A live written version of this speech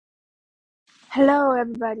Hello,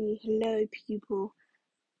 everybody. Hello, people.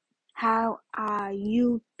 How are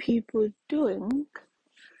you people doing?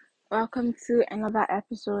 Welcome to another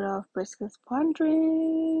episode of Briscoe's Pondering.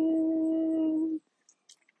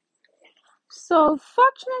 So,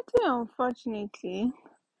 unfortunately,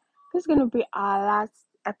 this is going to be our last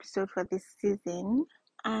episode for this season.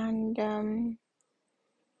 And,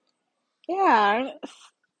 yeah,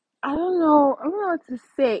 I don't know what to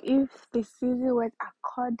say if the season went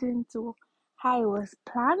according to how it was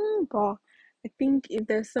planned, but I think if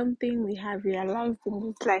there's something we have realized in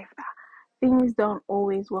this life that things don't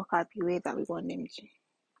always work out the way that we want them to.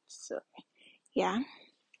 So yeah,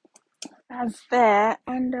 that's there.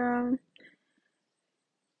 And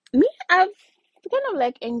me, I've kind of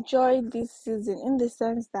like enjoyed this season in the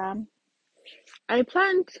sense that I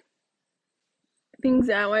planned things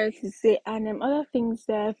that I wanted to say, and other things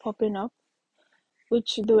there popping up,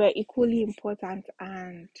 which they were equally important,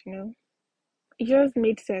 and it just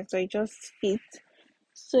made sense, so it just fit.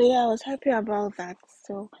 So yeah, I was happy about that.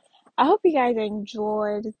 So I hope you guys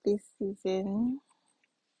enjoyed this season.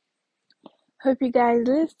 Hope you guys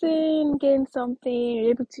listen, gain something, you're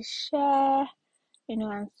able to share,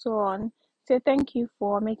 and so on. So thank you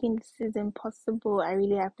for making this season possible. I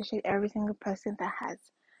really appreciate every single person that has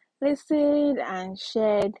listened and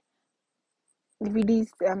shared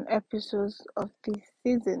these episodes of this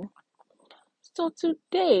season. So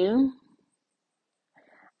today,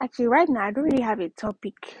 actually, right now, I don't really have a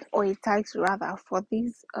topic or a title rather for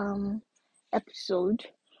this episode,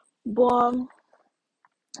 but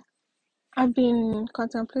I've been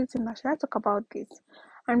contemplating that should I talk about this,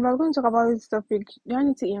 and we're going to talk about this topic. Do I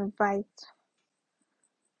need to invite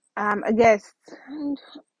a guest? And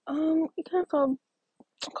it kept on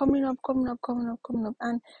coming up,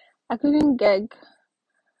 and I couldn't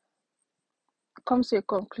come to a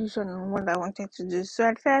conclusion on what I wanted to do. So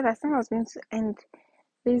I decided I think I was going to end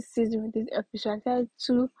this season with this episode. I decided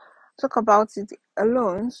to talk about it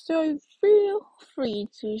alone. So feel free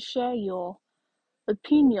to share your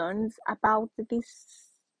opinions about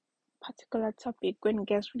this particular topic when it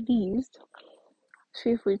gets released.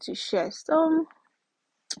 Feel free to share. So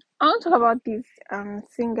I want to talk about this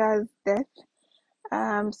singer's death.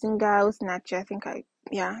 Singer Osinachi, I think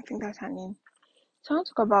that's her name. So I want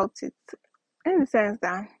to talk about it in the sense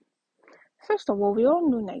that first of all, we all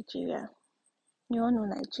know Nigeria.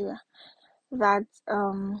 That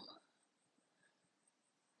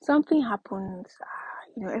something happens.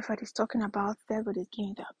 Everybody's talking about it, everybody's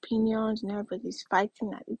giving their opinions, and everybody's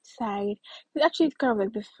fighting at each side. It's actually kind of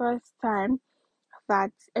like the first time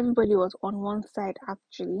that everybody was on one side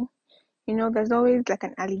actually. There's always like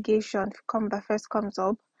an allegation that first comes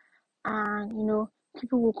up, and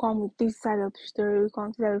people will come with this side of the story,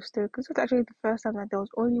 come to that of the story, because it's actually the first time that there was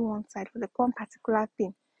only one side for like one particular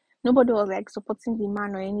thing. Nobody was like supporting the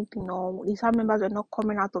man or anything, or the family members were not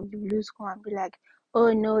coming out of the blue to come and be like,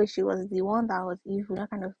 oh no, she was the one that was evil,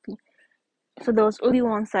 that kind of thing. So there was only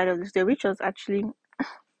one side of the story, which was actually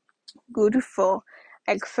good for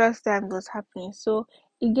like first time it was happening. So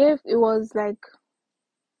it was like,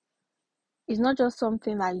 it's not just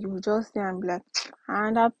something that you just say and be like,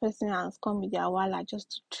 another person has come with their wala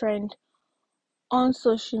just to trend on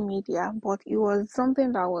social media, but it was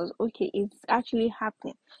something that was okay, it's actually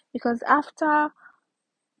happening. Because after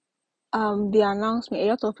the announcement, a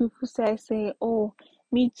lot of people say, oh,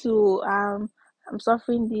 me too, I'm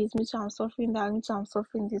suffering this, me too, I'm suffering that, me too, I'm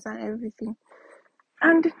suffering this, and everything.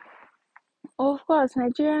 And of course,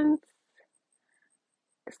 Nigerians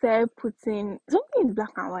started putting something in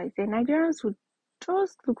black and white. The Nigerians would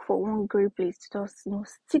just look for one great place to just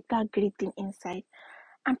stick that great thing inside,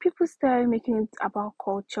 and people started making it about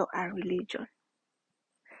culture and religion.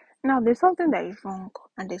 Now, there's something that is wrong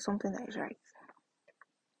and there's something that is right.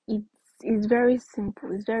 It's very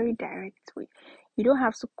simple, it's very direct way. You don't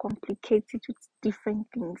have to complicate it with different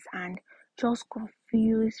things and just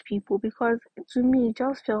confuse people, because to me it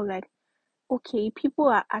just felt like, okay, people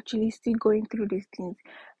are actually still going through these things.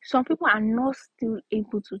 Some people are not still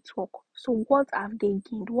able to talk. So what have they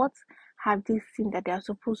gained? What have they seen that they are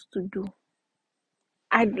supposed to do?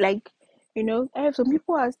 I'd like, I have some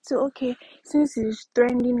people are still okay, since it's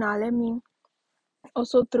trending now, let me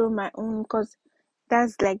also throw my own, because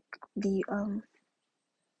that's like the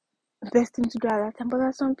best thing to do at that time. But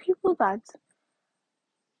there's some people that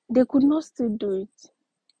they could not still do it,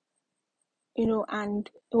 and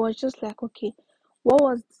it was just like, okay, what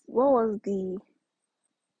was the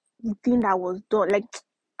thing that was done? Like,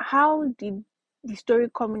 how did the story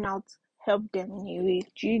coming out help them in a way?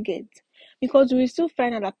 Do you get? Because we still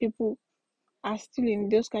find out that people are still in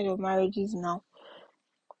those kind of marriages now,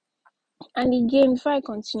 And again, before I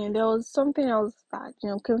continue, there was something else that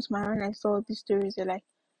came to my mind when I saw these stories. They're like,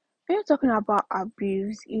 when you're talking about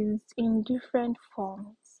abuse, is in different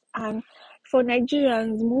forms, and for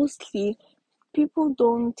Nigerians mostly, people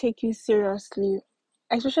don't take you seriously,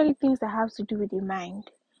 especially things that have to do with the mind.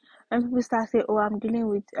 And people start saying, "Oh, I'm dealing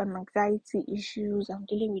with anxiety issues. I'm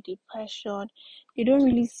dealing with depression." They don't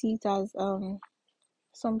really see it as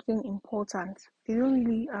something important. They don't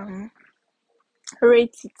really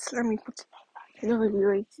rate it. Let me put it like that. They don't really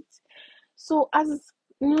rate it. So as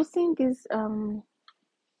seeing this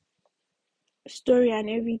story and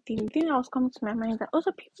everything, the thing that was coming to my mind is that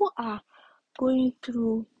also people are going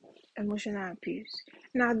through emotional abuse.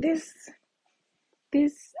 Now this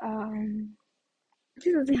this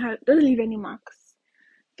doesn't leave any marks.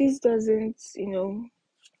 This doesn't,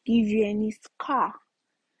 give you any scar.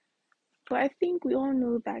 But I think we all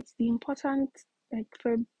know that the important, like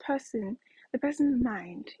for a person, the person's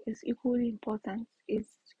mind is equally important. Is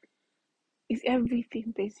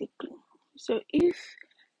everything basically. So if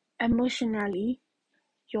emotionally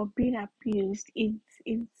you're being abused,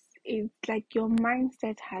 it's like your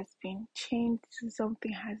mindset has been changed to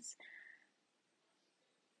something has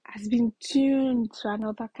been tuned to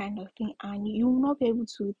another kind of thing, and you will not be able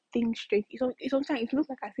to think straight. Sometimes it looks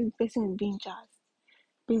like as if the person is being jazzed,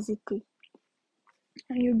 basically,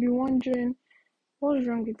 and you'll be wondering what's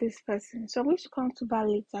wrong with this person. So I'm going to come to that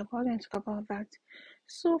later. I'm going to talk about that.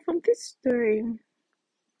 So from this story,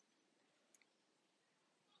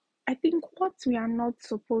 I think what we are not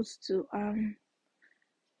supposed to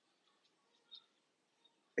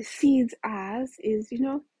see it as is,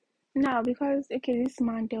 now because okay, this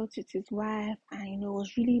man dealt with his wife and it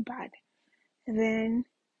was really bad. Then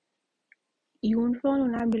you will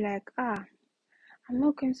not be like, I'm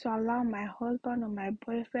not going to allow my husband or my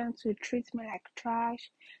boyfriend to treat me like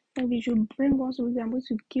trash. Maybe you should bring us with you. I'm going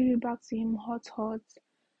to give it back to him hot.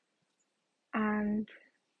 And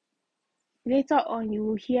later on, you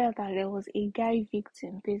will hear that there was a guy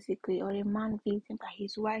victim, basically, or a man victim, that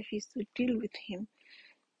his wife used to deal with him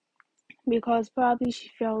because probably she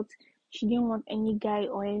felt she didn't want any guy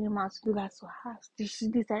or any man to do that to her. So she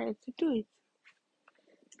decided to do it.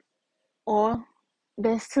 Or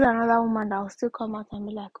there's still another woman that will still come out and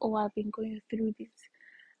be like, oh, I've been going through this.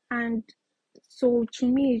 And so to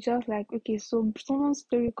me, it's just like, okay, so someone's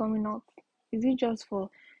story coming out, is it just for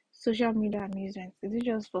social media amusement? Is it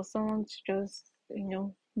just for someone to just,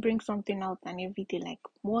 bring something out and everything? Like,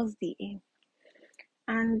 what's the aim?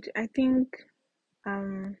 And I think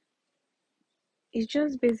um it's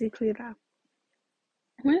just basically that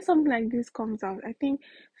when something like this comes out, I think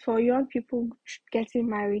for young people getting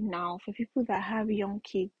married now, for people that have young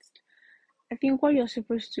kids, I think what you're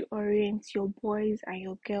supposed to orient your boys and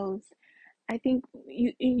your girls, I think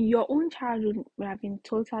you in your own childhood would have been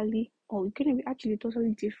totally, or it could be actually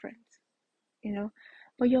totally different, you know.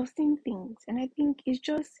 But you're seeing things, and I think it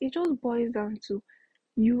just boils down to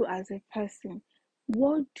you as a person.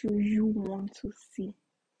 What do you want to see?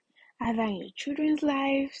 Either in your children's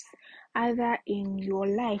lives, either in your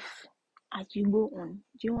life as you go on.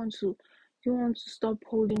 Do you want to stop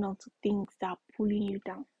holding on to things that are pulling you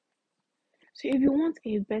down? So if you want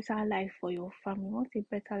a better life for your family, want a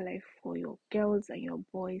better life for your girls and your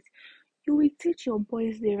boys, you will teach your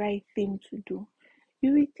boys the right thing to do.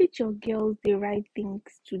 You will teach your girls the right things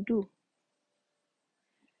to do.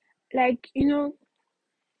 Like, the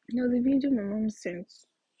video my mom sent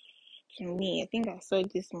to me, I think I saw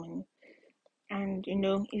it this morning. And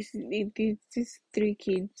it's these three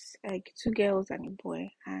kids, like two girls and a boy.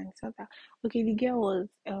 And so that okay, the girl was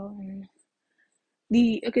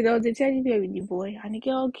there was a teddy bear with the boy, and the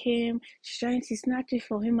girl came. She's trying to snatch it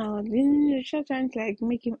from him. I was she's trying to like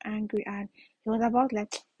make him angry, and it was about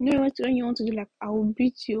like when you want to do like I will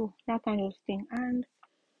beat you, that kind of thing. And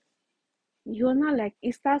you're not like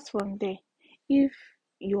it starts from there. If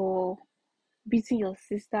you're beating your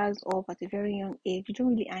sisters up at a very young age, you don't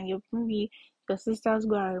really, and maybe your sisters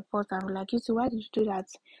go and report and be like, you see, why did you do that?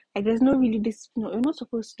 Like, there's no really this, you're not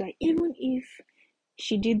supposed to, like, even if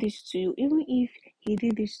she did this to you, even if he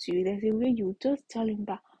did this to you, there's a way you just tell him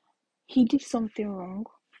that he did something wrong.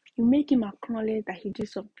 You make him acknowledge that he did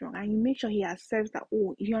something wrong, and you make sure he accepts that,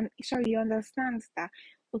 oh, he understands that,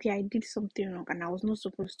 okay, I did something wrong and I was not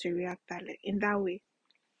supposed to react that in that way.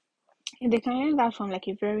 If they can learn that from like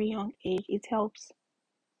a very young age, it helps.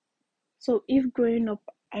 So if growing up,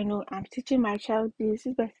 I know I'm teaching my child this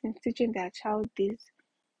person is teaching their child this,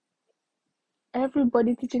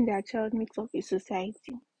 everybody teaching their child makes up a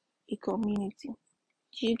society, a community.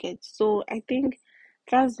 Do you get? So I think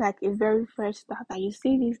that's like a very first start that you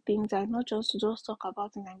see these things and not just to just talk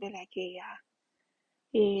about it and be like, hey, yeah,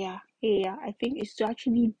 Yeah. I think it's to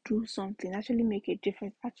actually do something, actually make a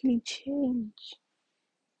difference, actually change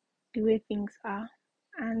the way things are.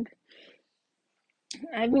 And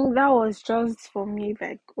I think that was just for me,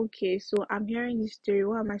 like, okay, so I'm hearing this story,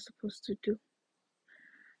 what am I supposed to do?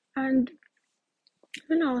 And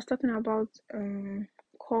when I was talking about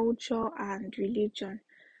culture and religion,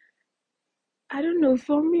 I don't know,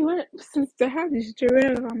 for me, when since I have this story,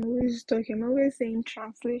 whenever I'm always talking, I'm always saying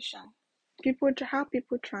translation. How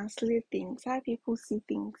people translate things, how people see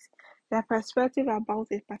things, their perspective about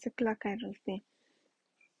a particular kind of thing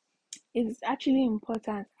is actually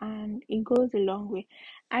important and it goes a long way.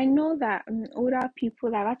 I know that older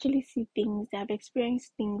people have actually see things, they have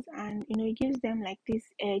experienced things, and it gives them like this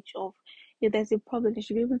edge of if there's a problem, they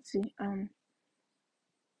should be able to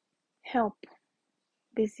help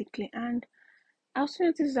basically. And I also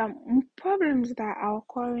notice that problems that are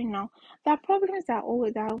occurring now, there are problems that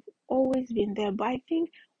have always been there, but I think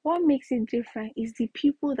what makes it different is the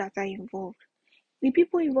people that are involved. The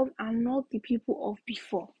people involved are not the people of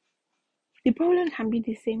before. The problem can be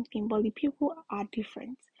the same thing, but the people are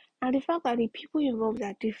different. And the fact that the people involved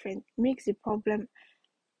are different makes the problem,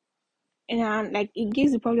 and like it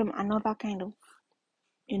gives the problem another kind of,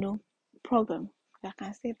 you know, problem. If I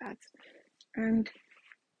can say that. And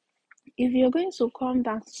if you're going to come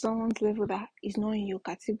down to someone's level that is not in your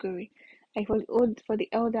category, like for the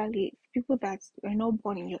elderly, people that were not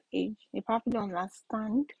born in your age, they probably don't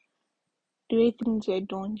understand the way things were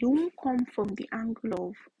done. You won't come from the angle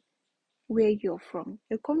of where you're from.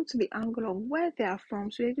 You come to the angle of where they are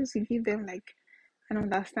from, so you're just to give them like an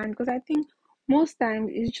understand. Because I think most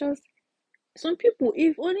times it's just some people,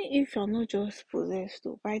 if only if you're not just possessed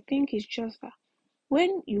though, but I think it's just that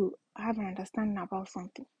when you have an understanding about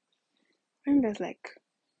something, when there's like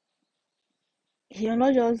you're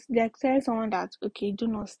not just like telling someone that okay, do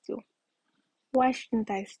not steal. Why shouldn't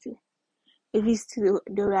I steal? If you steal,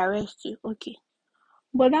 they will arrest you. Okay.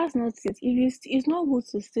 But that's not it. If you it's not good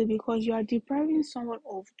to steal because you are depriving someone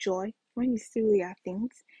of joy when you steal their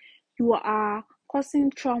things. You are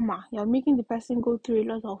causing trauma. You're making the person go through a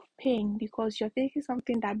lot of pain because you're taking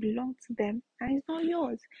something that belongs to them and it's not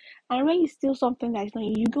yours. And when you steal something that is not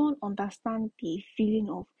you don't understand the feeling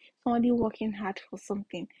of somebody working hard for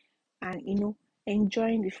something and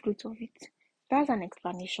enjoying the fruit of it. That's an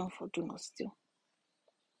explanation for do not steal.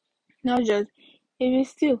 Not just if you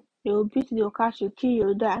steal, they will beat you, they'll catch you, kill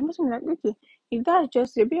you, die. I'm just like, okay, if that's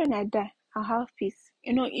just the when I die, I'll have peace.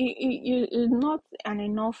 It's not an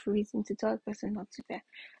enough reason to tell the person not to die.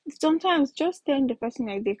 Sometimes just telling the person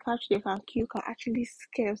like they catch, they can kill can actually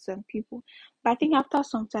scare some people. But I think after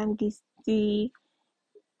some time, this the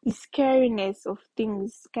scariness of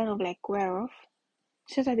things kind of like wear off.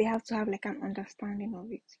 So that they have to have like an understanding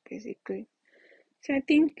of it, basically. So I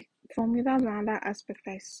think for me that's another aspect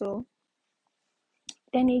I saw.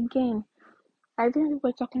 Then again, I think we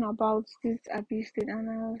were talking about this abuse thing, and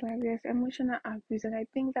I was like, there's emotional abuse, and I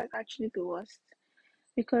think that's actually the worst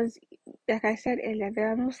because, like I said earlier,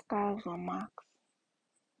 there are no scars or marks,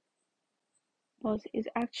 but it's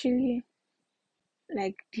actually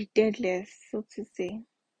like the deadliest, so to say,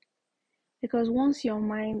 because once your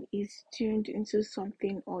mind is tuned into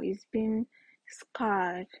something or is being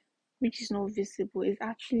scarred, which is not visible, it's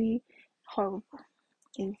actually horrible.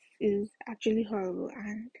 It is actually horrible,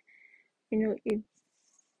 and it's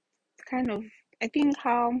kind of I think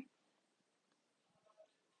how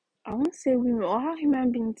I won't say women or how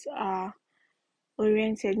human beings are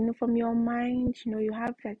oriented. From your mind, you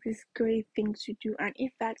have like this great thing to do, and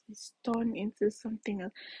if that is turned into something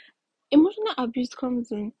else, emotional abuse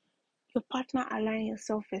comes in your partner allowing your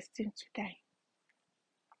self-esteem to die.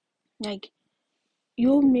 Like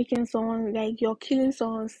you making someone like you're killing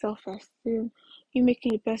someone's self-esteem, you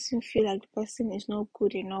making the person feel like the person is not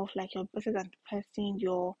good enough, like you're better than the person,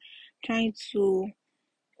 you're trying to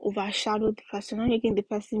overshadow the person, not making the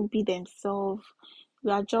person be themselves.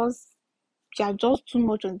 You are just too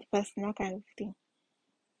much on the person, that kind of thing.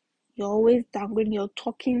 You're always downgrading, you're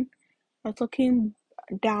talking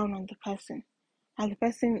down on the person. And the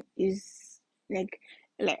person is like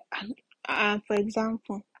for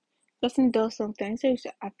example, person does something, so you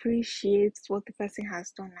should appreciate what the person has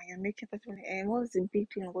done and you're making the person and what's the big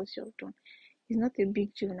deal in what you've done? It's not a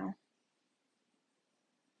big deal now.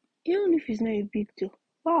 Even if it's not a big deal.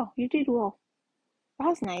 Wow, you did well.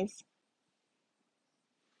 That's nice.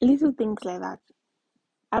 Little things like that.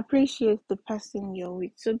 Appreciate the person you're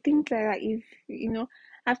with. So things like that, if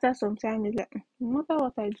after some time, it's like no matter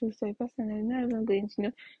what I do, so the person is not even going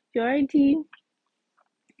to you're already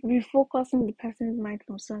refocusing the person's mind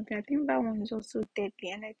from something. I think that one is also deadly,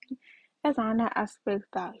 and I think that's another aspect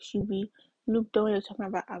that should be looped on when you're talking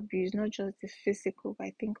about abuse, not just the physical, but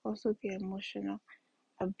I think also the emotional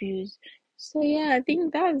abuse. So yeah, I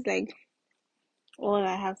think that's like all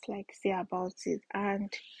I have to like say about it.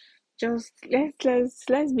 And just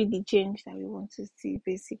let's be the change that we want to see.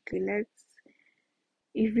 Basically, let's,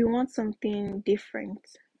 if we want something different,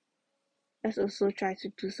 let's also try to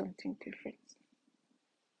do something different.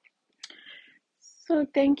 So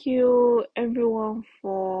thank you everyone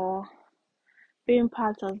for being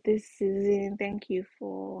part of this season. Thank you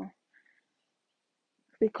for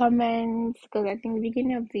the comments, because I think the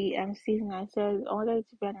beginning of the season I said I wanted it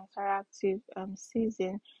to be an interactive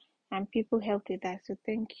season, and people helped with that. So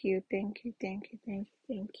thank you, thank you, thank you, thank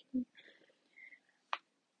you, thank you.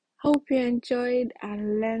 Hope you enjoyed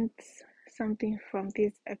and learned something from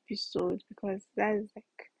this episode, because that is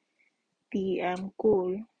like the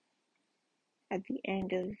goal at the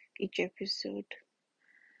end of each episode.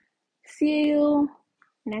 See you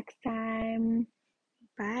next time.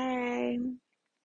 Bye.